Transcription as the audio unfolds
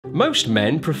Most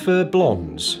men prefer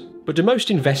blondes, but do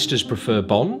most investors prefer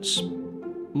bonds?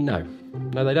 No,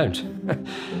 they don't.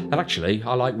 And actually,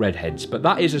 I like redheads, but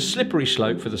that is a slippery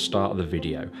slope for the start of the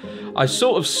video. I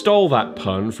sort of stole that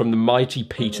pun from the mighty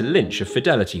Peter Lynch of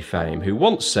Fidelity fame, who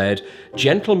once said,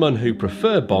 "Gentlemen who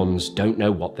prefer bonds don't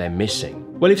know what they're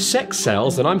missing." Well, if sex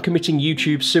sells, then I'm committing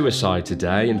YouTube suicide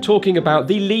today and talking about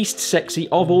the least sexy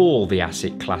of all the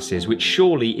asset classes, which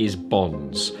surely is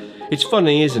bonds. It's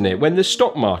funny, isn't it? When the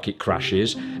stock market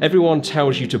crashes, everyone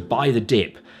tells you to buy the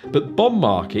dip. But bond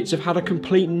markets have had a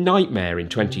complete nightmare in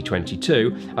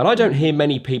 2022, and I don't hear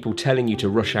many people telling you to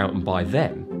rush out and buy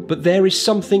them. But there is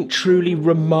something truly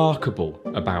remarkable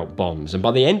about bonds, and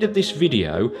by the end of this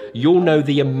video, you'll know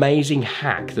the amazing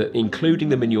hack that including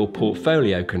them in your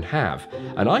portfolio can have,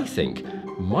 and I think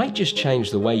might just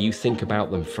change the way you think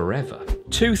about them forever.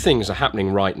 Two things are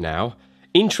happening right now.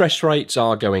 Interest rates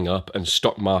are going up and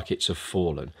stock markets have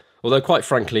fallen. Although quite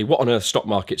frankly, what on earth stock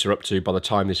markets are up to by the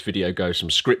time this video goes from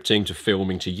scripting to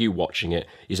filming to you watching it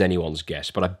is anyone's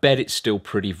guess, but I bet it's still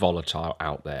pretty volatile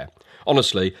out there.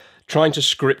 Honestly, trying to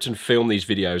script and film these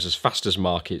videos as fast as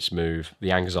markets move,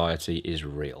 the anxiety is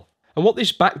real. And what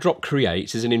this backdrop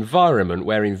creates is an environment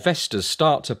where investors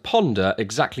start to ponder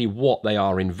exactly what they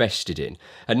are invested in,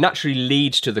 and naturally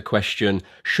leads to the question,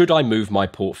 should I move my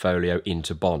portfolio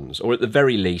into bonds, or at the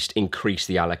very least increase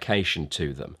the allocation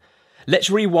to them? Let's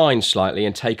rewind slightly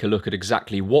and take a look at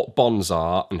exactly what bonds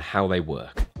are and how they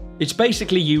work. It's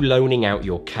basically you loaning out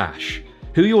your cash.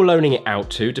 Who you're loaning it out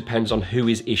to depends on who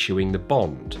is issuing the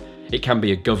bond. It can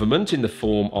be a government in the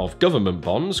form of government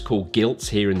bonds called gilts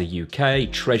here in the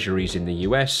UK, treasuries in the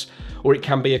US, or it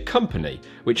can be a company,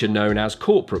 which are known as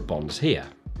corporate bonds here.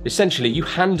 Essentially, you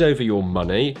hand over your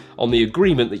money on the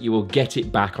agreement that you will get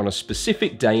it back on a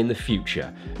specific day in the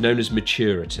future, known as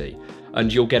maturity,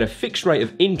 and you'll get a fixed rate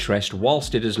of interest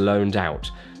whilst it is loaned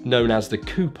out, known as the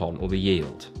coupon or the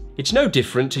yield. It's no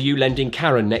different to you lending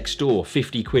Karen next door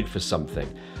 50 quid for something.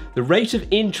 The rate of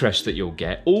interest that you'll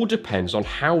get all depends on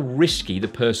how risky the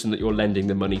person that you're lending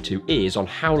the money to is, on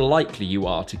how likely you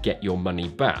are to get your money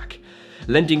back.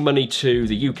 Lending money to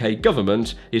the UK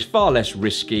government is far less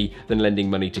risky than lending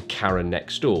money to Karen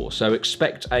next door, so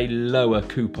expect a lower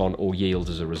coupon or yield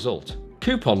as a result.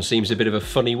 Coupon seems a bit of a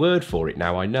funny word for it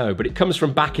now, I know, but it comes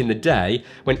from back in the day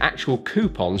when actual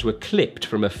coupons were clipped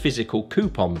from a physical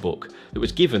coupon book that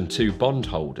was given to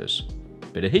bondholders.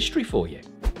 Bit of history for you.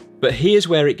 But here's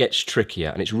where it gets trickier,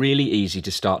 and it's really easy to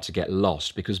start to get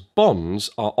lost, because bonds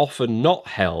are often not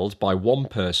held by one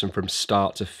person from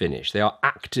start to finish. They are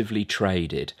actively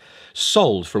traded,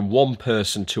 sold from one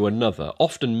person to another,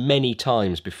 often many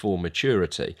times before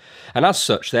maturity, and as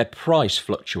such their price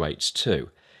fluctuates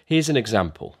too. Here's an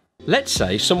example. Let's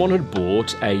say someone had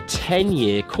bought a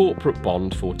 10-year corporate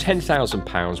bond for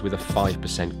 £10,000 with a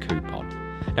 5% coupon.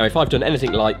 Now, if I've done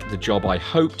anything like the job I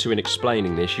hope to in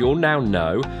explaining this, you'll now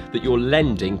know that you're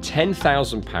lending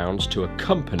 £10,000 to a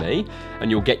company and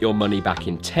you'll get your money back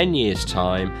in 10 years'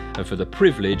 time, and for the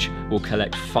privilege, we'll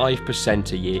collect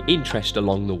 5% a year interest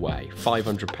along the way,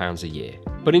 £500 a year.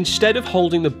 But instead of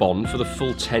holding the bond for the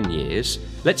full 10 years,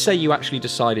 let's say you actually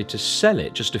decided to sell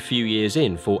it just a few years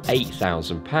in for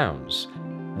 £8,000.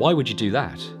 Why would you do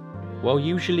that? Well,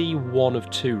 usually one of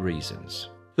two reasons.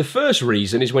 The first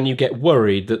reason is when you get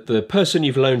worried that the person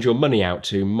you've loaned your money out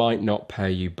to might not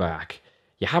pay you back.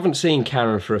 You haven't seen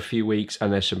Karen for a few weeks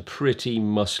and there's some pretty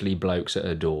muscly blokes at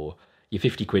her door. Your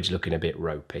 50 quid's looking a bit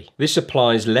ropey. This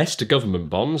applies less to government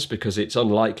bonds because it's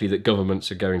unlikely that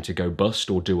governments are going to go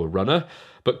bust or do a runner,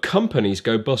 but companies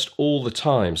go bust all the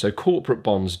time, so corporate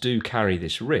bonds do carry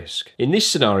this risk. In this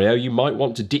scenario, you might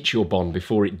want to ditch your bond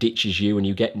before it ditches you and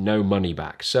you get no money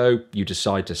back, so you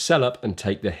decide to sell up and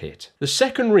take the hit. The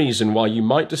second reason why you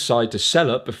might decide to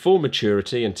sell up before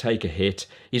maturity and take a hit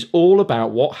is all about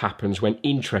what happens when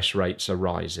interest rates are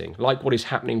rising, like what is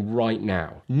happening right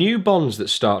now. New bonds that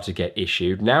start to get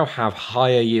issued now have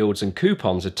higher yields and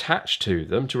coupons attached to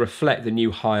them to reflect the new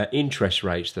higher interest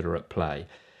rates that are at play.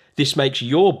 This makes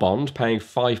your bond paying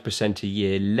 5% a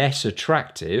year less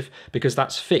attractive because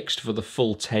that's fixed for the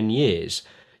full 10 years.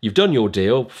 You've done your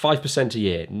deal, 5% a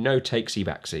year, no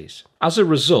takesy-backsies. As a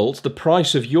result, the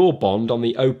price of your bond on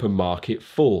the open market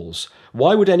falls.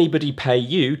 Why would anybody pay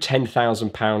you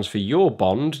 £10,000 for your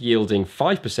bond yielding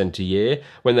 5% a year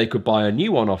when they could buy a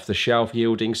new one off the shelf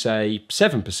yielding, say,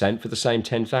 7% for the same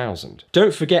 £10,000?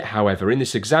 Don't forget, however, in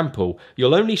this example,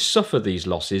 you'll only suffer these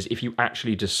losses if you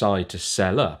actually decide to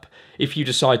sell up. If you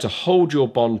decide to hold your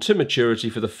bond to maturity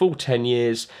for the full 10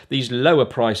 years, these lower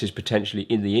prices potentially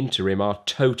in the interim are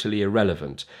totally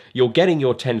irrelevant. You're getting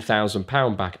your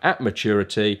 £10,000 back at maturity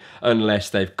maturity unless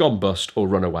they've gone bust or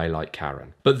run away like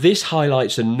Karen. But this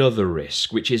highlights another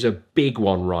risk, which is a big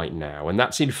one right now, and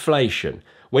that's inflation.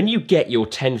 When you get your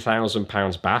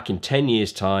 £10,000 back in 10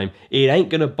 years' time, it ain't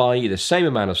going to buy you the same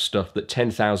amount of stuff that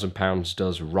 £10,000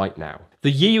 does right now.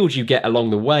 The yield you get along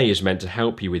the way is meant to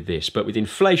help you with this, but with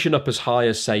inflation up as high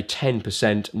as, say,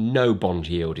 10%, no bond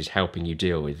yield is helping you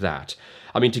deal with that.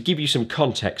 I mean, to give you some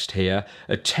context here,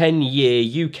 a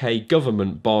 10-year UK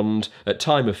government bond at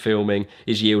time of filming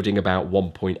is yielding about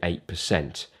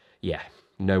 1.8%. Yeah,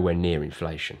 nowhere near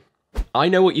inflation. I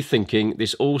know what you're thinking,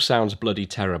 this all sounds bloody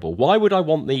terrible. Why would I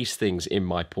want these things in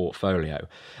my portfolio?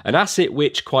 An asset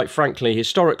which, quite frankly,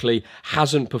 historically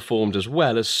hasn't performed as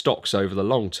well as stocks over the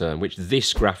long term, which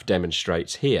this graph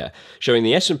demonstrates here, showing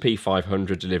the S&P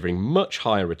 500 delivering much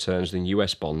higher returns than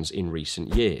US bonds in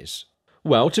recent years.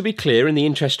 Well, to be clear, in the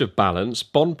interest of balance,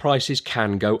 bond prices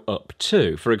can go up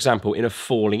too, for example, in a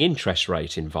falling interest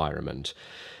rate environment.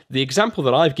 The example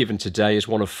that I've given today is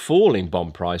one of falling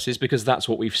bond prices because that's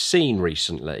what we've seen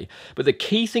recently. But the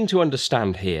key thing to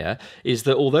understand here is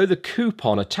that although the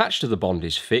coupon attached to the bond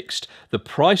is fixed, the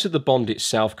price of the bond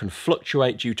itself can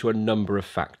fluctuate due to a number of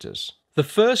factors. The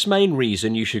first main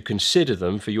reason you should consider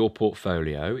them for your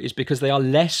portfolio is because they are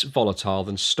less volatile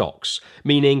than stocks,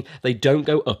 meaning they don't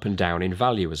go up and down in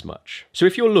value as much. So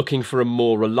if you're looking for a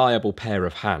more reliable pair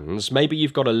of hands, maybe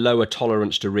you've got a lower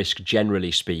tolerance to risk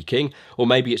generally speaking, or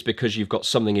maybe it's because you've got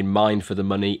something in mind for the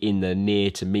money in the near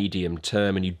to medium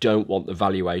term and you don't want the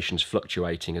valuations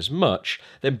fluctuating as much,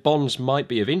 then bonds might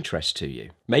be of interest to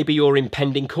you. Maybe you're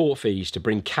impending court fees to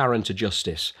bring Karen to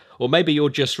justice, or maybe you're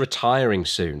just retiring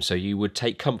soon, so you would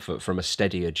take comfort from a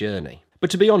steadier journey. But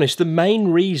to be honest, the main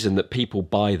reason that people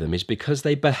buy them is because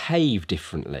they behave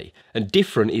differently, and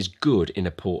different is good in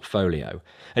a portfolio.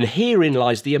 And herein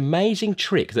lies the amazing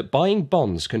trick that buying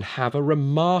bonds can have a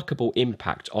remarkable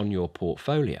impact on your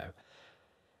portfolio.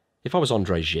 If I was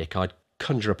Andre Gic, I'd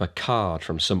conjure up a card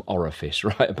from some orifice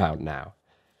right about now.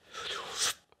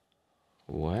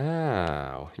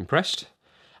 Wow, impressed?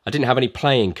 I didn't have any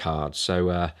playing cards,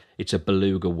 so it's a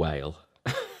beluga whale.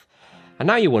 And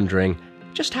now you're wondering,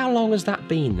 just how long has that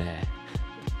been there?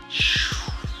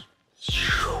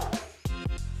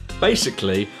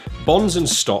 Basically, bonds and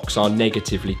stocks are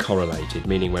negatively correlated,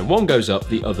 meaning when one goes up,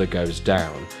 the other goes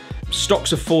down. Stocks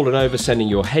have fallen over, sending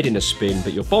your head in a spin,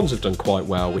 but your bonds have done quite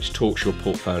well, which talks your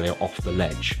portfolio off the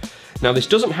ledge. Now, this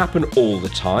doesn't happen all the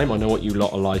time, I know what you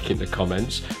lot are like in the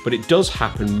comments, but it does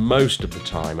happen most of the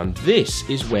time, and this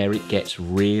is where it gets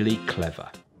really clever.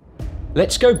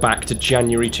 Let's go back to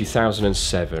January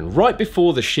 2007, right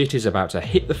before the shit is about to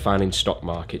hit the fan in stock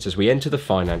markets as we enter the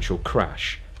financial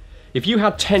crash. If you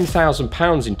had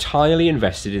 £10,000 entirely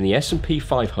invested in the S&P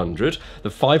 500, the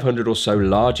 500 or so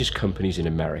largest companies in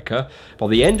America, by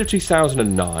the end of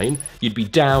 2009, you'd be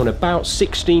down about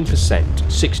 16%,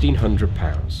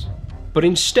 £1,600. But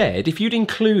instead, if you'd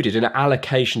included an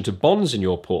allocation to bonds in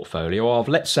your portfolio of,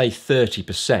 let's say,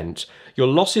 30%, your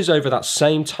losses over that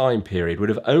same time period would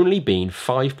have only been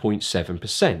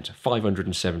 5.7%,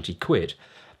 570 quid.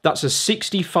 That's a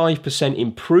 65%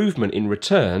 improvement in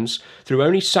returns through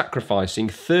only sacrificing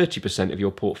 30% of your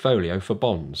portfolio for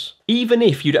bonds. Even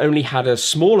if you'd only had a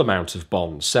small amount of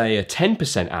bonds, say a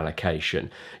 10% allocation,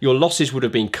 your losses would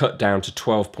have been cut down to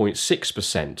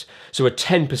 12.6%. So a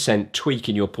 10% tweak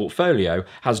in your portfolio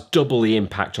has double the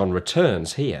impact on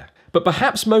returns here. But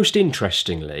perhaps most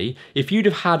interestingly, if you'd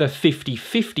have had a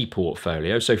 50-50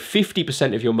 portfolio, so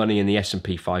 50% of your money in the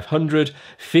S&P 500,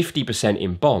 50%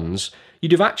 in bonds,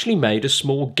 you'd have actually made a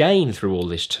small gain through all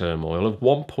this turmoil of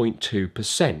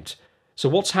 1.2%. So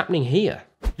what's happening here?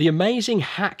 The amazing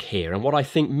hack here, and what I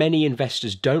think many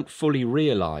investors don't fully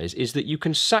realise, is that you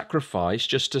can sacrifice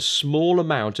just a small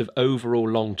amount of overall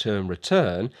long-term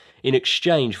return in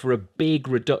exchange for a big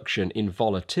reduction in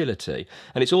volatility,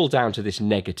 and it's all down to this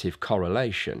negative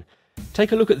correlation.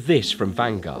 Take a look at this from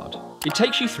Vanguard. It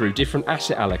takes you through different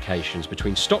asset allocations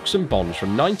between stocks and bonds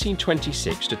from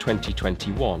 1926 to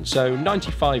 2021, so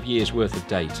 95 years worth of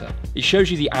data. It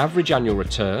shows you the average annual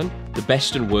return, the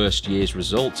best and worst years'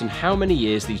 results, and how many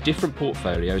years these different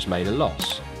portfolios made a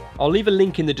loss. I'll leave a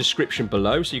link in the description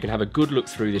below so you can have a good look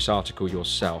through this article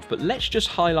yourself, but let's just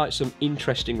highlight some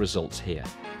interesting results here.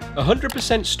 A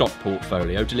 100% stock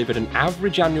portfolio delivered an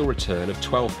average annual return of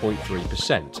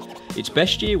 12.3%. Its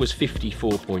best year was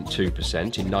 54.2%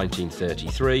 in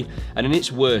 1933, and in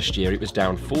its worst year it was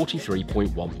down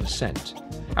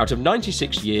 43.1%. Out of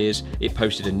 96 years, it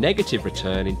posted a negative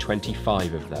return in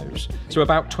 25 of those, so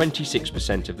about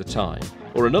 26% of the time,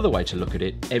 or another way to look at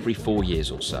it, every 4 years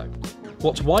or so.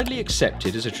 What's widely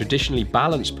accepted as a traditionally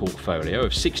balanced portfolio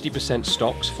of 60%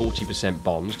 stocks, 40%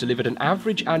 bonds delivered an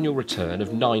average annual return of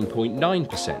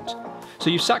 9.9%.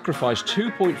 So you've sacrificed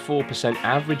 2.4%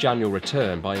 average annual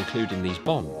return by including these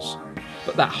bonds.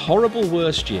 But that horrible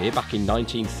worst year back in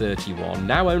 1931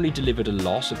 now only delivered a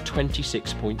loss of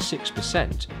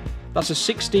 26.6%. That's a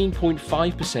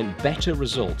 16.5% better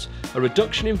result, a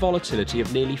reduction in volatility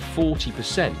of nearly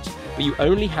 40%, but you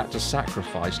only had to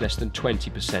sacrifice less than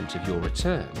 20% of your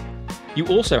return. You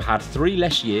also had 3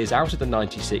 less years out of the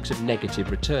 96 of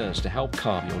negative returns to help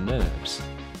calm your nerves.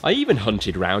 I even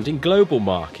hunted round in global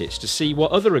markets to see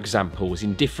what other examples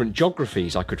in different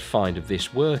geographies I could find of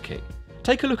this working.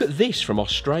 Take a look at this from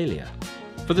Australia.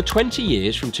 For the 20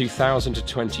 years from 2000 to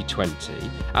 2020,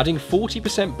 adding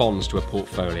 40% bonds to a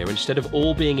portfolio instead of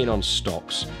all being in on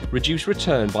stocks reduced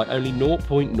return by only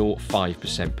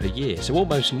 0.05% per year, so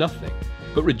almost nothing,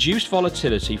 but reduced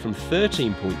volatility from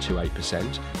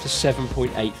 13.28% to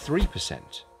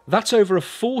 7.83%. That's over a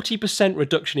 40%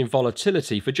 reduction in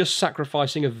volatility for just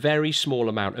sacrificing a very small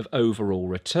amount of overall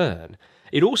return.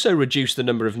 It also reduced the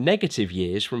number of negative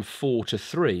years from 4 to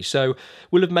 3, so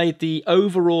will have made the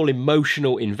overall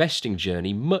emotional investing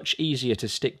journey much easier to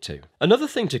stick to. Another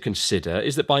thing to consider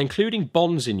is that by including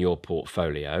bonds in your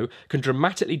portfolio can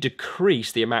dramatically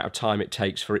decrease the amount of time it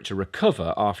takes for it to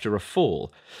recover after a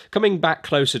fall. Coming back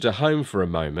closer to home for a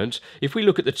moment, if we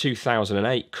look at the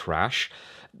 2008 crash,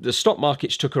 the stock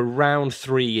markets took around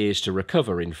 3 years to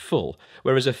recover in full,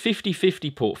 whereas a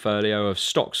 50-50 portfolio of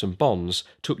stocks and bonds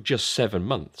took just 7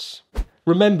 months.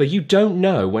 Remember, you don't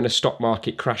know when a stock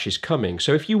market crash is coming,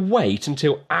 so if you wait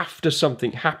until after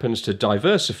something happens to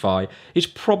diversify, it's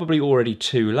probably already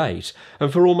too late. And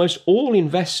for almost all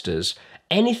investors,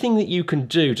 anything that you can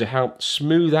do to help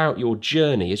smooth out your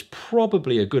journey is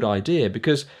probably a good idea,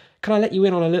 because can I let you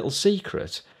in on a little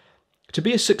secret? To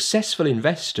be a successful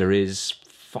investor is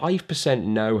 5%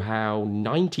 know-how,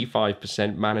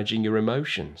 95% managing your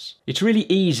emotions. It's really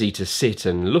easy to sit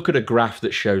and look at a graph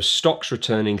that shows stocks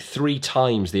returning 3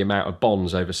 times the amount of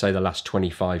bonds over, say, the last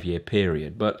 25-year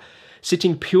period, but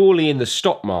sitting purely in the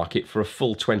stock market for a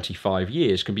full 25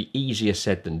 years can be easier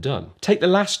said than done. Take the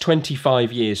last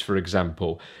 25 years, for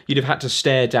example. You'd have had to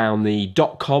stare down the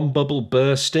dot-com bubble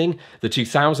bursting, the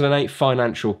 2008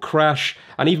 financial crash,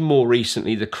 and even more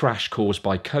recently, the crash caused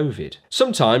by COVID.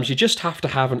 Sometimes you just have to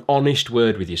have an honest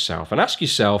word with yourself and ask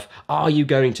yourself, are you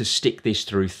going to stick this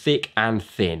through thick and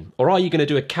thin? Or are you going to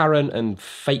do a Karen and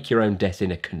fake your own death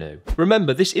in a canoe?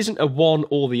 Remember, this isn't a one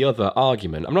or the other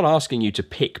argument. I'm not asking you to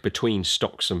pick between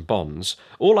stocks and bonds.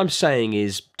 All I'm saying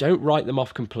is don't write them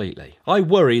off completely. I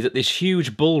worry that this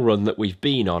huge bull run that we've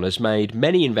been on has made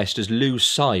many investors lose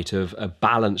sight of a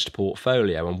balanced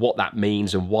portfolio and what that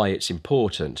means and why it's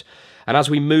important. And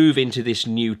as we move into this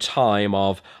new time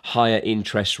of higher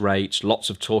interest rates,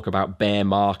 lots of talk about bear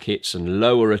markets and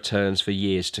lower returns for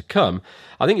years to come,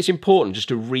 I think it's important just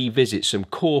to revisit some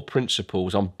core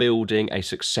principles on building a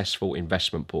successful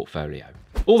investment portfolio.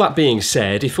 All that being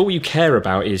said, if all you care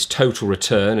about is total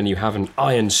return and you have an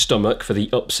iron stomach for the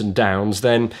ups and downs,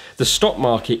 then the stock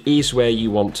market is where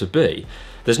you want to be.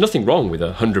 There's nothing wrong with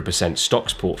a 100%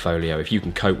 stocks portfolio if you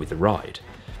can cope with the ride.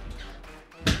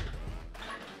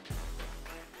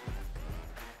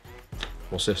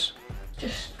 What's this?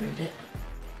 Just read it.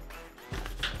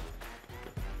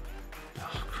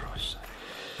 Oh, Christ.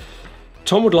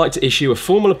 Tom would like to issue a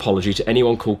formal apology to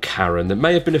anyone called Karen that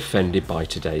may have been offended by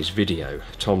today's video.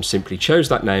 Tom simply chose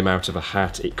that name out of a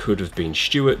hat. It could have been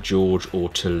Stuart, George or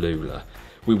Tallulah.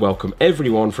 We welcome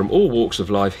everyone from all walks of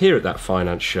life here at That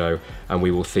Finance Show, and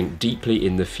we will think deeply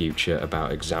in the future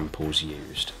about examples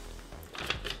used.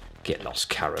 Get lost,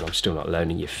 Karen. I'm still not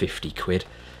loaning you 50 quid.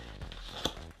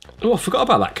 Oh, I forgot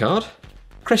about that card.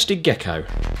 Crested Gecko.